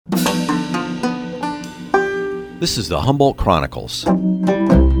This is the Humboldt Chronicles.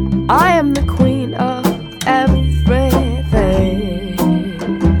 I am the queen of everything.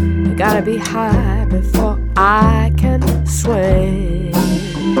 I gotta be high before I can swing.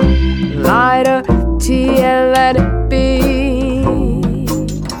 Light a tea and let it be.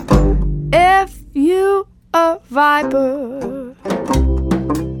 If you a viper.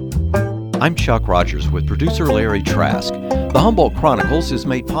 I'm Chuck Rogers with producer Larry Trask. The Humboldt Chronicles is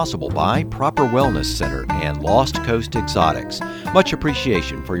made possible by Proper Wellness Center and Lost Coast Exotics. Much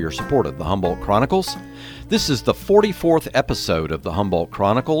appreciation for your support of the Humboldt Chronicles. This is the 44th episode of the Humboldt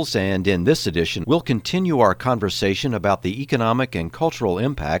Chronicles, and in this edition, we'll continue our conversation about the economic and cultural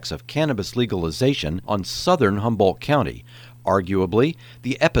impacts of cannabis legalization on Southern Humboldt County, arguably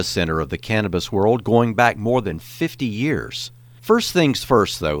the epicenter of the cannabis world going back more than 50 years. First things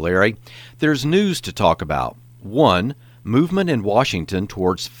first, though, Larry, there's news to talk about. One, movement in Washington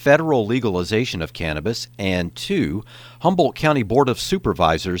towards federal legalization of cannabis, and two, Humboldt County Board of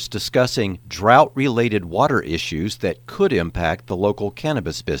Supervisors discussing drought-related water issues that could impact the local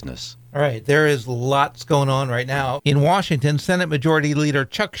cannabis business. All right, there is lots going on right now. In Washington, Senate Majority Leader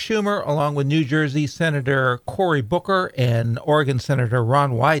Chuck Schumer, along with New Jersey Senator Cory Booker and Oregon Senator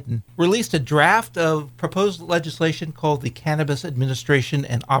Ron Wyden, released a draft of proposed legislation called the Cannabis Administration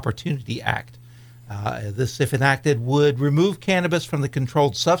and Opportunity Act. This, if enacted, would remove cannabis from the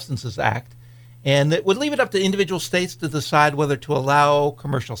Controlled Substances Act, and it would leave it up to individual states to decide whether to allow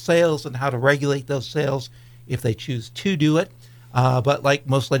commercial sales and how to regulate those sales if they choose to do it. But like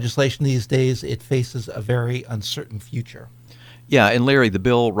most legislation these days, it faces a very uncertain future. Yeah, and Larry, the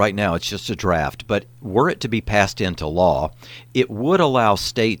bill right now, it's just a draft, but were it to be passed into law, it would allow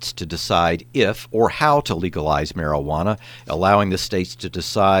states to decide if or how to legalize marijuana, allowing the states to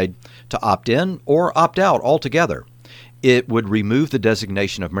decide to opt in or opt out altogether. It would remove the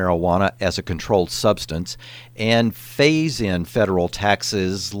designation of marijuana as a controlled substance and phase in federal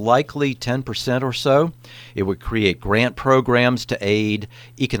taxes, likely 10% or so. It would create grant programs to aid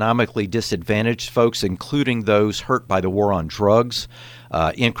economically disadvantaged folks, including those hurt by the war on drugs.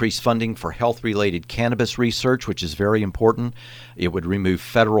 Increase funding for health-related cannabis research, which is very important. It would remove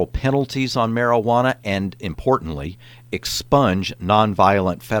federal penalties on marijuana and, importantly, expunge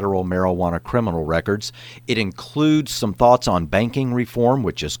nonviolent federal marijuana criminal records. It includes some thoughts on banking reform,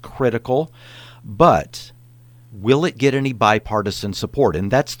 which is critical. But will it get any bipartisan support?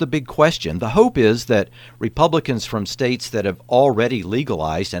 And that's the big question. The hope is that Republicans from states that have already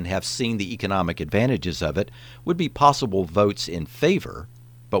legalized and have seen the economic advantages of it would be possible votes in favor,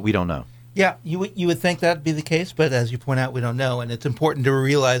 but we don't know. Yeah, you would think that'd be the case, but as you point out, we don't know. And it's important to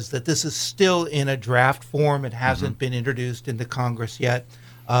realize that this is still in a draft form. It hasn't been introduced into Congress yet.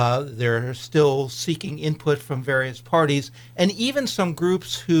 They're still seeking input from various parties, and even some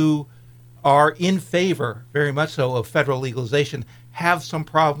groups who are in favor, very much so, of federal legalization have some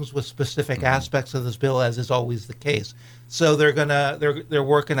problems with specific aspects of this bill, as is always the case. So they're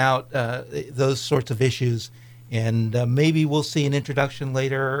working out those sorts of issues. And maybe we'll see an introduction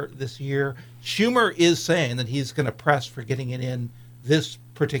later this year. Schumer is saying that he's going to press for getting it in this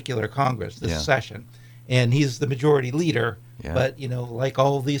particular Congress, this session. And he's the majority leader. Yeah. But, like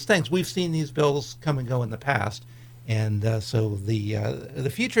all of these things, we've seen these bills come and go in the past. And so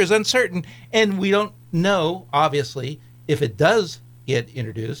the future is uncertain. And we don't know, obviously, if it does get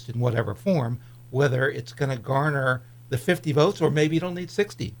introduced in whatever form, whether it's going to garner the 50 votes or maybe it'll need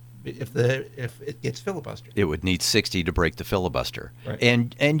 60. If it gets filibustered. It would need 60 to break the filibuster. Right.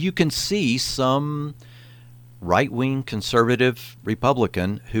 And you can see some right-wing conservative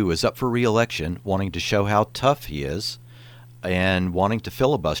Republican who is up for re-election wanting to show how tough he is and wanting to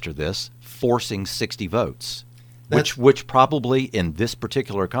filibuster this, forcing 60 votes, which probably in this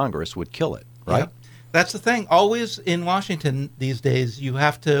particular Congress would kill it, right? Yeah. That's the thing. Always in Washington these days, you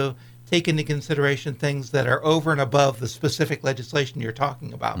have to take into consideration things that are over and above the specific legislation you're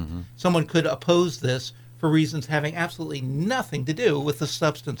talking about. Someone could oppose this for reasons having absolutely nothing to do with the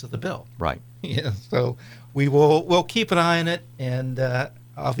substance of the bill. Right. Yeah. So we'll keep an eye on it, and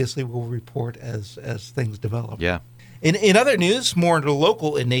obviously we'll report as things develop. Yeah. In other news, more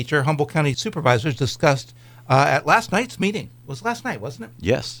local in nature, Humboldt County supervisors discussed at last night's meeting. It was last night, wasn't it?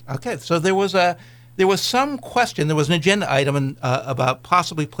 Yes. Okay. So there was some question, there was an agenda item about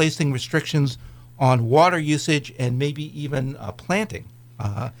possibly placing restrictions on water usage and maybe even planting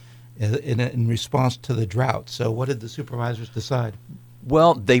in response to the drought. So what did the supervisors decide?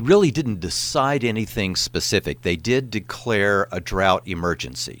 Well, they really didn't decide anything specific. They did declare a drought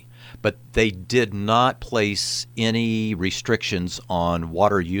emergency, but they did not place any restrictions on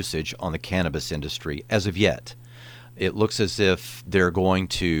water usage on the cannabis industry as of yet. It looks as if they're going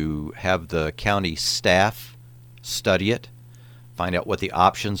to have the county staff study it, find out what the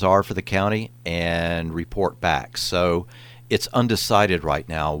options are for the county, and report back. So it's undecided right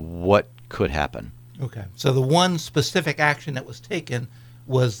now what could happen. Okay. So the one specific action that was taken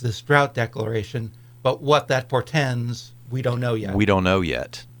was this drought declaration, but what that portends, we don't know yet. We don't know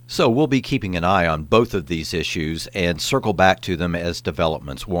yet. So we'll be keeping an eye on both of these issues and circle back to them as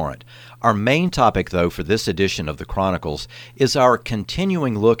developments warrant. Our main topic, though, for this edition of the Chronicles is our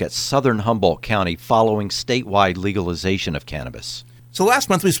continuing look at Southern Humboldt County following statewide legalization of cannabis. So last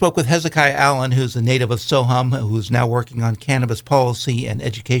month we spoke with Hezekiah Allen, who's a native of Sohum, who's now working on cannabis policy and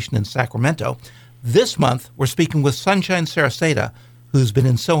education in Sacramento. This month we're speaking with Sunshine Cereceda, who's been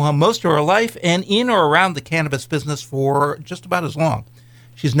in Sohum most of her life and in or around the cannabis business for just about as long.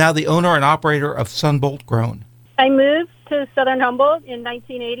 She's now the owner and operator of Sunboldt Grown. I moved to Southern Humboldt in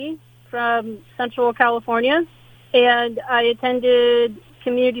 1980 from Central California, and I attended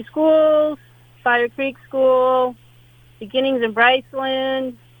community schools, Fire Creek School, beginnings in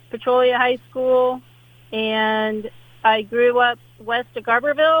Bryceland, Petrolia High School, and I grew up west of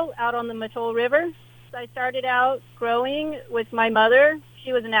Garberville out on the Mattole River. I started out growing with my mother.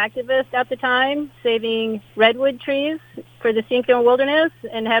 She was an activist at the time, saving redwood trees for the Cinco Wilderness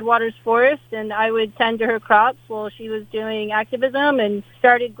and Headwaters Forest, and I would tend to her crops while she was doing activism, and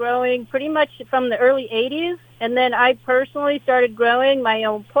started growing pretty much from the early 80s. And then I personally started growing my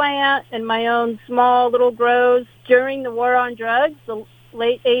own plant and my own small little grows during the war on drugs, the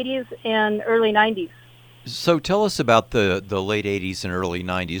late 80s and early 90s. So tell us about the late 80s and early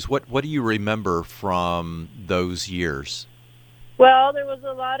 90s. What do you remember from those years? Well, there was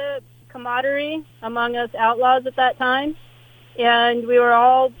a lot of camaraderie among us outlaws at that time, and we were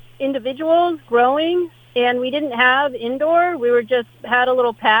all individuals growing, and we didn't have indoor. We were just had a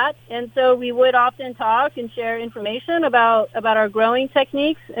little patch, and so we would often talk and share information about our growing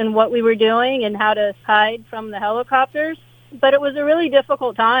techniques and what we were doing and how to hide from the helicopters. But it was a really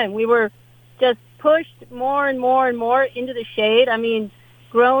difficult time. We were just pushed more and more and more into the shade. I mean,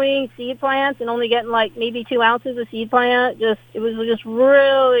 growing seed plants and only getting like maybe 2 ounces of seed plant, it was just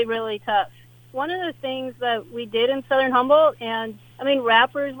really, really tough. One of the things that we did in Southern Humboldt, and I mean,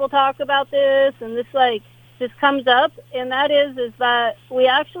 rappers will talk about this, and this comes up, and that is that we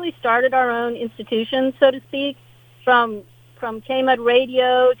actually started our own institution, so to speak, from K-Mud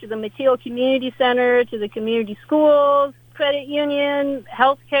Radio to the Mateel Community Center to the community schools, credit union,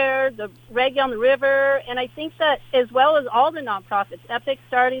 healthcare, the Reg on the River, and I think that as well as all the nonprofits, Epic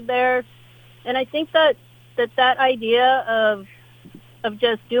started there, and I think that idea of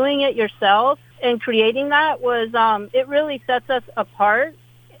just doing it yourself and creating that was it really sets us apart.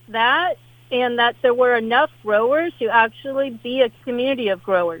 That and that there were enough growers to actually be a community of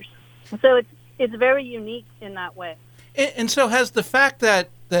growers, so it's very unique in that way. And so has the fact that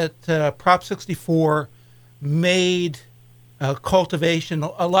Prop 64 made cultivation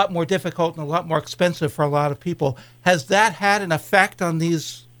a lot more difficult and a lot more expensive for a lot of people, has that had an effect on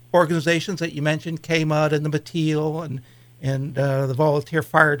these organizations that you mentioned, K-Mud and the Mateel and the volunteer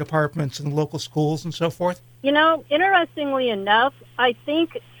fire departments and local schools and so forth? You know, interestingly enough, I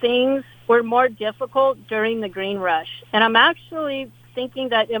think things were more difficult during the green rush. And I'm actually thinking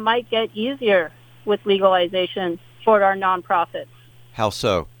that it might get easier with legalization for our nonprofits. How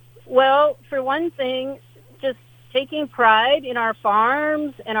so? Well, for one thing, just taking pride in our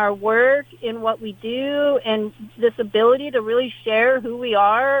farms and our work in what we do and this ability to really share who we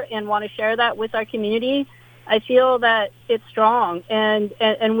are and want to share that with our community, I feel that it's strong, and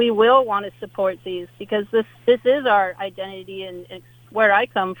we will want to support these because this is our identity and it's where I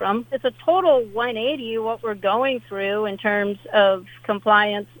come from. It's a total 180 what we're going through in terms of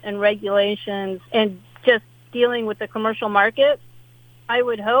compliance and regulations and just dealing with the commercial market. I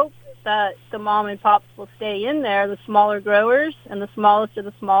would hope that the mom and pops will stay in there, the smaller growers and the smallest of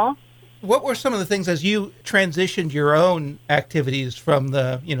the small. What were some of the things as you transitioned your own activities from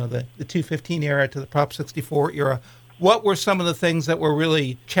the 215 era to the Prop 64 era? What were some of the things that were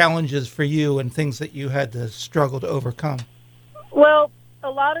really challenges for you and things that you had to struggle to overcome? Well, a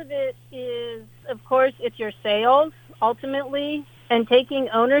lot of it is, of course, it's your sales ultimately, and taking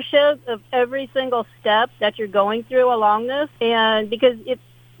ownership of every single step that you're going through along this. And because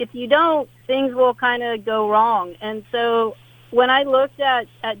if you don't, things will kind of go wrong. And so when I looked at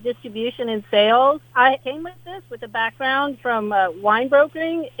distribution and sales, I came with this with a background from wine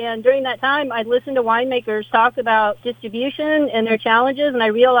brokering, and during that time, I listened to winemakers talk about distribution and their challenges, and I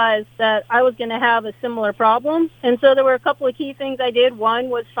realized that I was going to have a similar problem. And so there were a couple of key things I did. One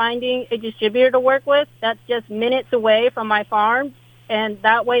was finding a distributor to work with that's just minutes away from my farm, and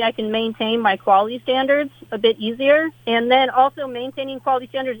that way I can maintain my quality standards a bit easier. And then also maintaining quality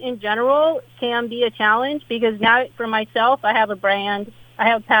standards in general can be a challenge, because now for myself, I have a brand, I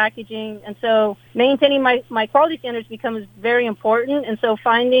have packaging, and so maintaining my quality standards becomes very important. And so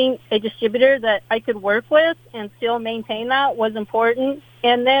finding a distributor that I could work with and still maintain that was important.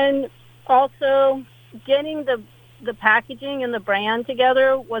 And then also getting the packaging and the brand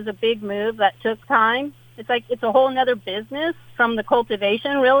together was a big move that took time. It's a whole nother business from the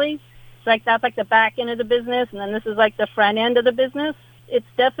cultivation, really. That's like the back end of the business, and then this is like the front end of the business. It's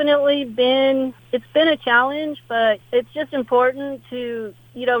definitely been a challenge, but it's just important to,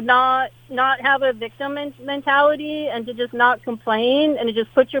 not have a victim mentality, and to just not complain, and to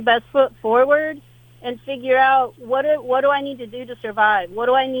just put your best foot forward and figure out what do I need to do to survive? What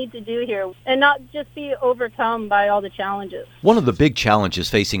do I need to do here? And not just be overcome by all the challenges. One of the big challenges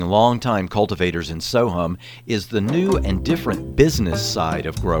facing longtime cultivators in Sohum is the new and different business side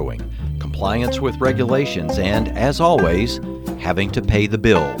of growing, compliance with regulations, and, as always, having to pay the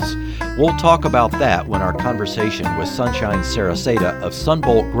bills. We'll talk about that when our conversation with Sunshine Cereceda of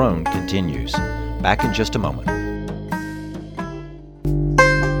Sunboldt Grown continues. Back in just a moment.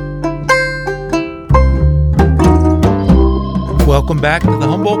 Welcome back to the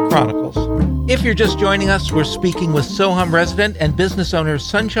Humboldt Chronicles. If you're just joining us, we're speaking with Sohum resident and business owner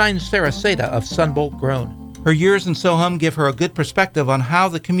Sunshine Cereceda of Sunboldt Grown. Her years in Sohum give her a good perspective on how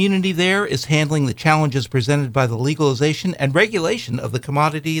the community there is handling the challenges presented by the legalization and regulation of the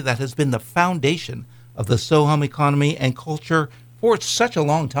commodity that has been the foundation of the Sohum economy and culture for such a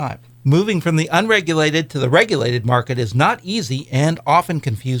long time. Moving from the unregulated to the regulated market is not easy and often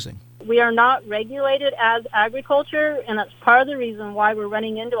confusing. We are not regulated as agriculture, and that's part of the reason why we're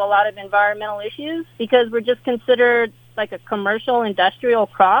running into a lot of environmental issues, because we're just considered like a commercial industrial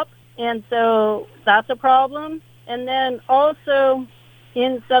crop, and so that's a problem. And then also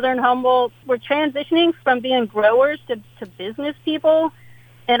in Southern Humboldt, we're transitioning from being growers to business people,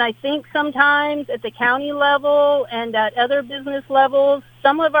 and I think sometimes at the county level and at other business levels,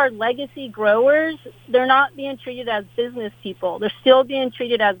 some of our legacy growers, they're not being treated as business people. They're still being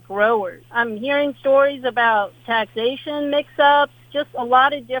treated as growers. I'm hearing stories about taxation mix-ups, just a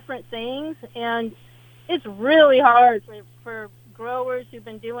lot of different things, and it's really hard for growers who've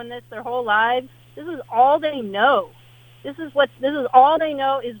been doing this their whole lives. This is all they know. This is all they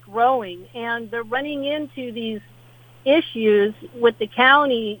know is growing, and they're running into these issues with the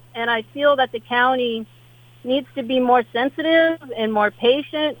county, and I feel that the county needs to be more sensitive and more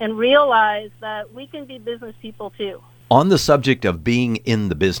patient and realize that we can be business people too. On the subject of being in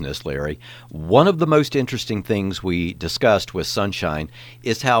the business, Larry, one of the most interesting things we discussed with Sunshine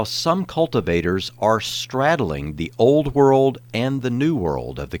is how some cultivators are straddling the old world and the new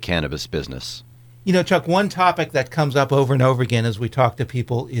world of the cannabis business. Chuck, one topic that comes up over and over again as we talk to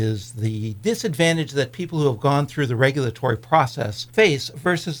people is the disadvantage that people who have gone through the regulatory process face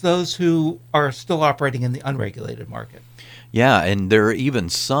versus those who are still operating in the unregulated market. Yeah, and there are even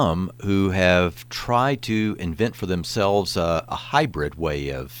some who have tried to invent for themselves a hybrid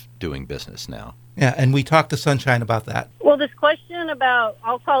way of doing business now. Yeah, and we talked to Sunshine about that. Well, this question about,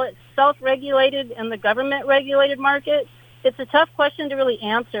 I'll call it self-regulated and the government-regulated market, it's a tough question to really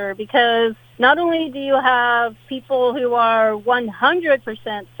answer, because not only do you have people who are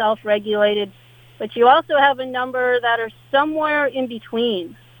 100% self-regulated, but you also have a number that are somewhere in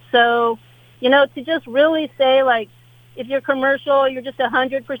between. So, to just really say, like, if you're commercial, you're just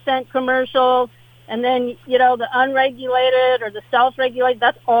 100% commercial, and then, the unregulated or the self-regulated,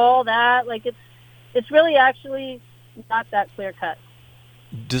 that's all that. Like, it's really actually not that clear-cut.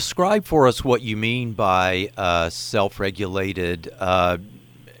 Describe for us what you mean by self-regulated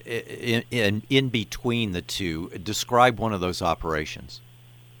in between the two. Describe one of those operations.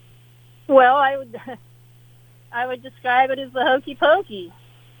 Well, I would describe it as the hokey pokey.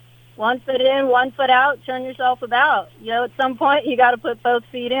 1 foot in, 1 foot out, turn yourself about. At some point you got to put both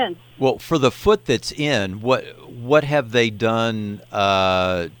feet in. Well, for the foot that's in, what have they done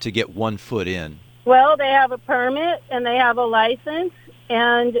to get 1 foot in? Well, they have a permit and they have a license,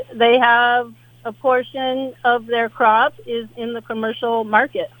 and they have a portion of their crop is in the commercial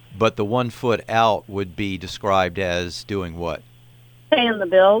market. But the 1 foot out would be described as doing what? Paying the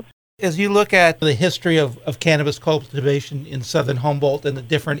bills. As you look at the history of cannabis cultivation in Southern Humboldt and the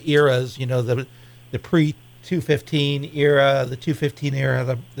different eras, the pre-215 era, the 215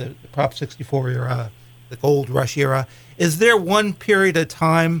 era, the Prop 64 era, the Gold Rush era, is there one period of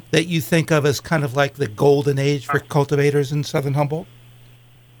time that you think of as kind of like the golden age for cultivators in Southern Humboldt?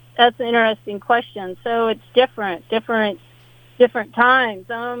 That's an interesting question. So it's different times.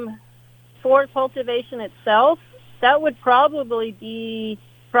 For cultivation itself, that would probably be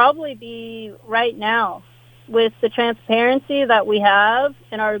right now. With the transparency that we have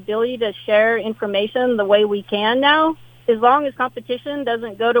and our ability to share information the way we can now, as long as competition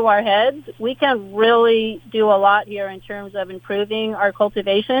doesn't go to our heads, we can really do a lot here in terms of improving our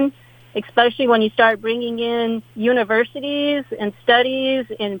cultivation, especially when you start bringing in universities and studies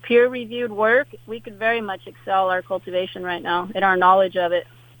and peer-reviewed work. We could very much excel our cultivation right now and our knowledge of it.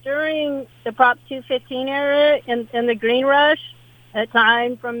 During the Prop 215 era in the green rush, a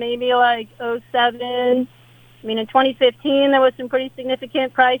time from maybe like '07, in 2015, there was some pretty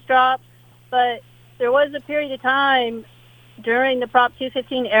significant price drops, but there was a period of time during the Prop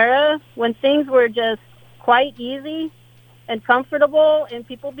 215 era when things were just quite easy and comfortable, and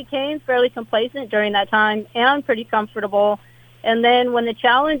people became fairly complacent during that time and pretty comfortable. And then when the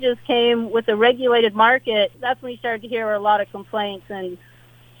challenges came with the regulated market, that's when you started to hear a lot of complaints and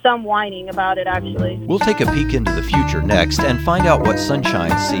some whining about it, actually. We'll take a peek into the future next and find out what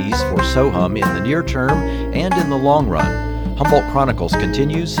Sunshine sees for SoHum in the near term and in the long run. Humboldt Chronicles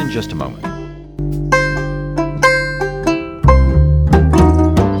continues in just a moment.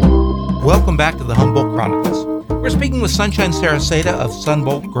 Welcome back to the Humboldt Chronicles. We're speaking with Sunshine Cereceda of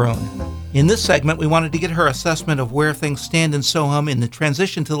Sunboldt Grown. In this segment, we wanted to get her assessment of where things stand in SoHum in the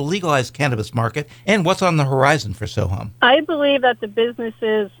transition to the legalized cannabis market and what's on the horizon for SoHum. I believe that the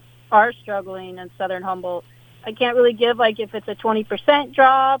businesses are struggling in Southern Humboldt. I can't really give if it's a 20%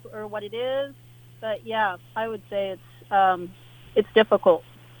 drop or what it is, but yeah, I would say it's difficult.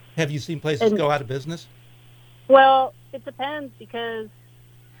 Have you seen places go out of business? Well, it depends, because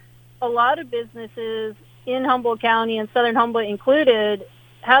a lot of businesses in Humboldt County and Southern Humboldt included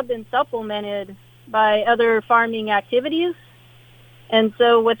have been supplemented by other farming activities. And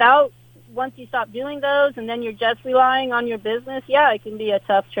so once you stop doing those and then you're just relying on your business, it can be a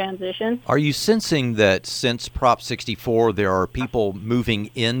tough transition. Are you sensing that since Prop 64, there are people moving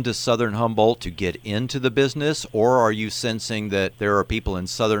into Southern Humboldt to get into the business, or are you sensing that there are people in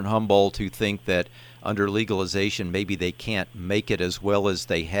Southern Humboldt who think that under legalization maybe they can't make it as well as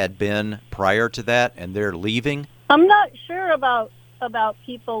they had been prior to that and they're leaving? I'm not sure about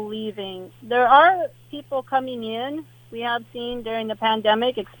people leaving. There are people coming in. We have seen during the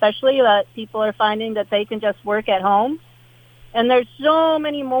pandemic, especially, that people are finding that they can just work at home. And there's so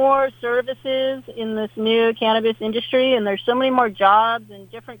many more services in this new cannabis industry, and there's so many more jobs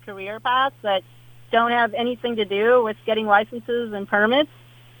and different career paths that don't have anything to do with getting licenses and permits.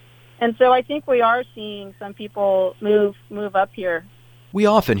 And so I think we are seeing some people move up here. We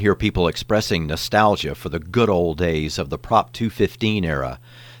often hear people expressing nostalgia for the good old days of the Prop 215 era,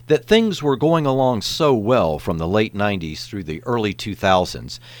 that things were going along so well from the late 90s through the early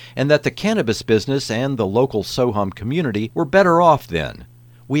 2000s, and that the cannabis business and the local SoHum community were better off then.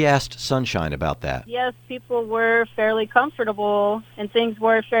 We asked Sunshine about that. Yes, people were fairly comfortable, and things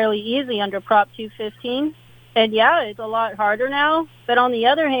were fairly easy under Prop 215. And it's a lot harder now. But on the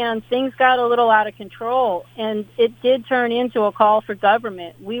other hand, things got a little out of control, and it did turn into a call for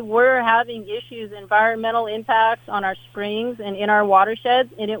government. We were having issues, environmental impacts on our springs and in our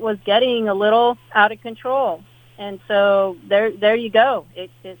watersheds, and it was getting a little out of control. And so there you go. It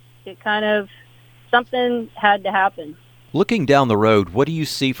kind of, something had to happen. Looking down the road, what do you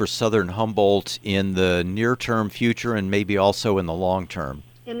see for Southern Humboldt in the near-term future and maybe also in the long term?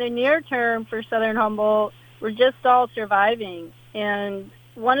 In the near term for Southern Humboldt, we're just all surviving. And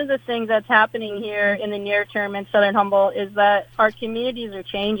one of the things that's happening here in the near term in Southern Humboldt is that our communities are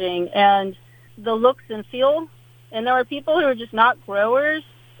changing, and the looks and feel. And there are people who are just not growers.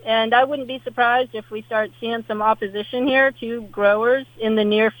 And I wouldn't be surprised if we start seeing some opposition here to growers in the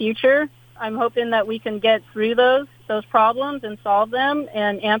near future. I'm hoping that we can get through those problems and solve them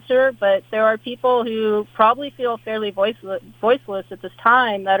and answer. But there are people who probably feel fairly voiceless at this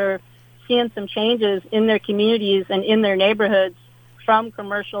time that are seeing some changes in their communities and in their neighborhoods from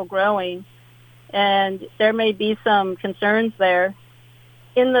commercial growing, and there may be some concerns there.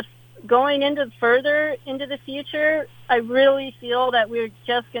 Going further into the future, I really feel that we're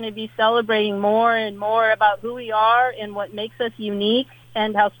just going to be celebrating more and more about who we are and what makes us unique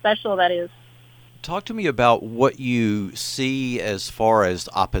and how special that is. Talk to me about what you see as far as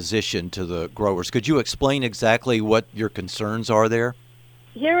opposition to the growers. Could you explain exactly what your concerns are there?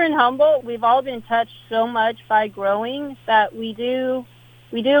 Here in Humboldt, we've all been touched so much by growing that we do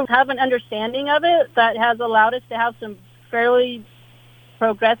have an understanding of it that has allowed us to have some fairly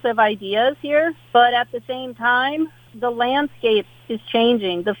progressive ideas here. But at the same time, the landscape is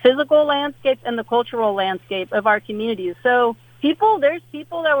changing, the physical landscape and the cultural landscape of our communities. So there's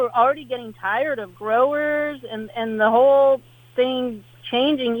people that were already getting tired of growers and the whole thing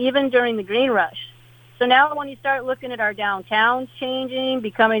changing even during the green rush. So now when you start looking at our downtowns changing,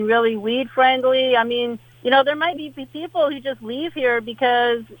 becoming really weed friendly, I mean, there might be people who just leave here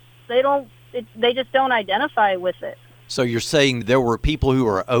because they just don't identify with it. So you're saying there were people who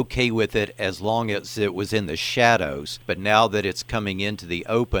were okay with it as long as it was in the shadows, but now that it's coming into the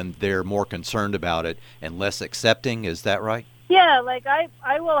open, they're more concerned about it and less accepting. Is that right? Yeah, like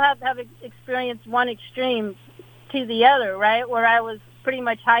I will have experienced one extreme to the other, right, where I was pretty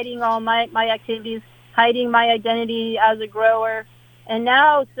much hiding all my activities, hiding my identity as a grower, and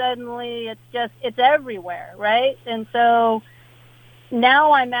now suddenly it's everywhere, right? And so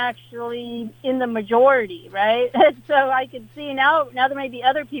now I'm actually in the majority, right? So I can see now there may be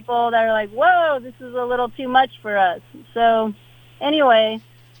other people that are like, whoa, this is a little too much for us. So anyway,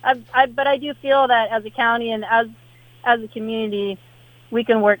 but I do feel that as a county and as a community, we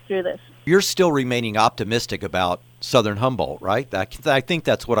can work through this. You're still remaining optimistic about Southern Humboldt, right? I think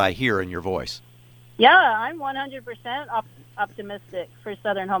that's what I hear in your voice. Yeah, I'm 100% optimistic for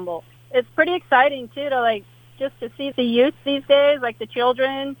Southern Humboldt. It's pretty exciting, too, to just to see the youth these days, like the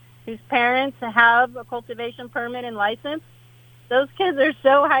children whose parents have a cultivation permit and license. Those kids are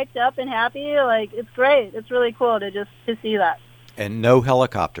so hyped up and happy. Like, it's great. It's really cool to see that. And no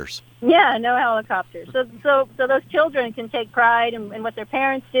helicopters. Yeah, no helicopters. So those children can take pride in what their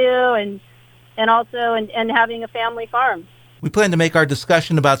parents do and also in having a family farm. We plan to make our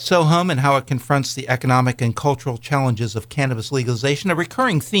discussion about SoHum and how it confronts the economic and cultural challenges of cannabis legalization a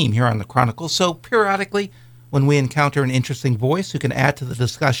recurring theme here on the Chronicle. So periodically, when we encounter an interesting voice who can add to the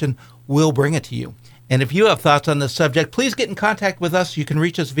discussion, we'll bring it to you. And if you have thoughts on this subject, please get in contact with us. You can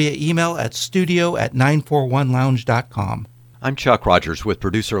reach us via email at studio@941lounge.com. I'm Chuck Rogers with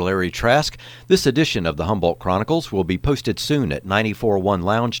producer Larry Trask. This edition of the Humboldt Chronicles will be posted soon at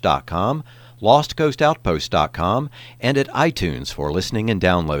 941lounge.com, lostcoastoutpost.com, and at iTunes for listening and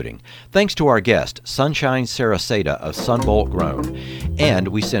downloading. Thanks to our guest, Sunshine Cereceda of Sunboldt Grown. And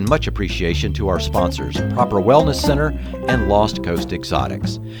we send much appreciation to our sponsors, Proper Wellness Center and Lost Coast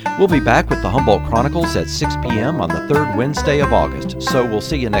Exotics. We'll be back with the Humboldt Chronicles at 6 p.m. on the third Wednesday of August. So we'll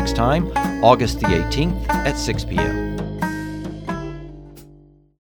see you next time, August the 18th at 6 p.m.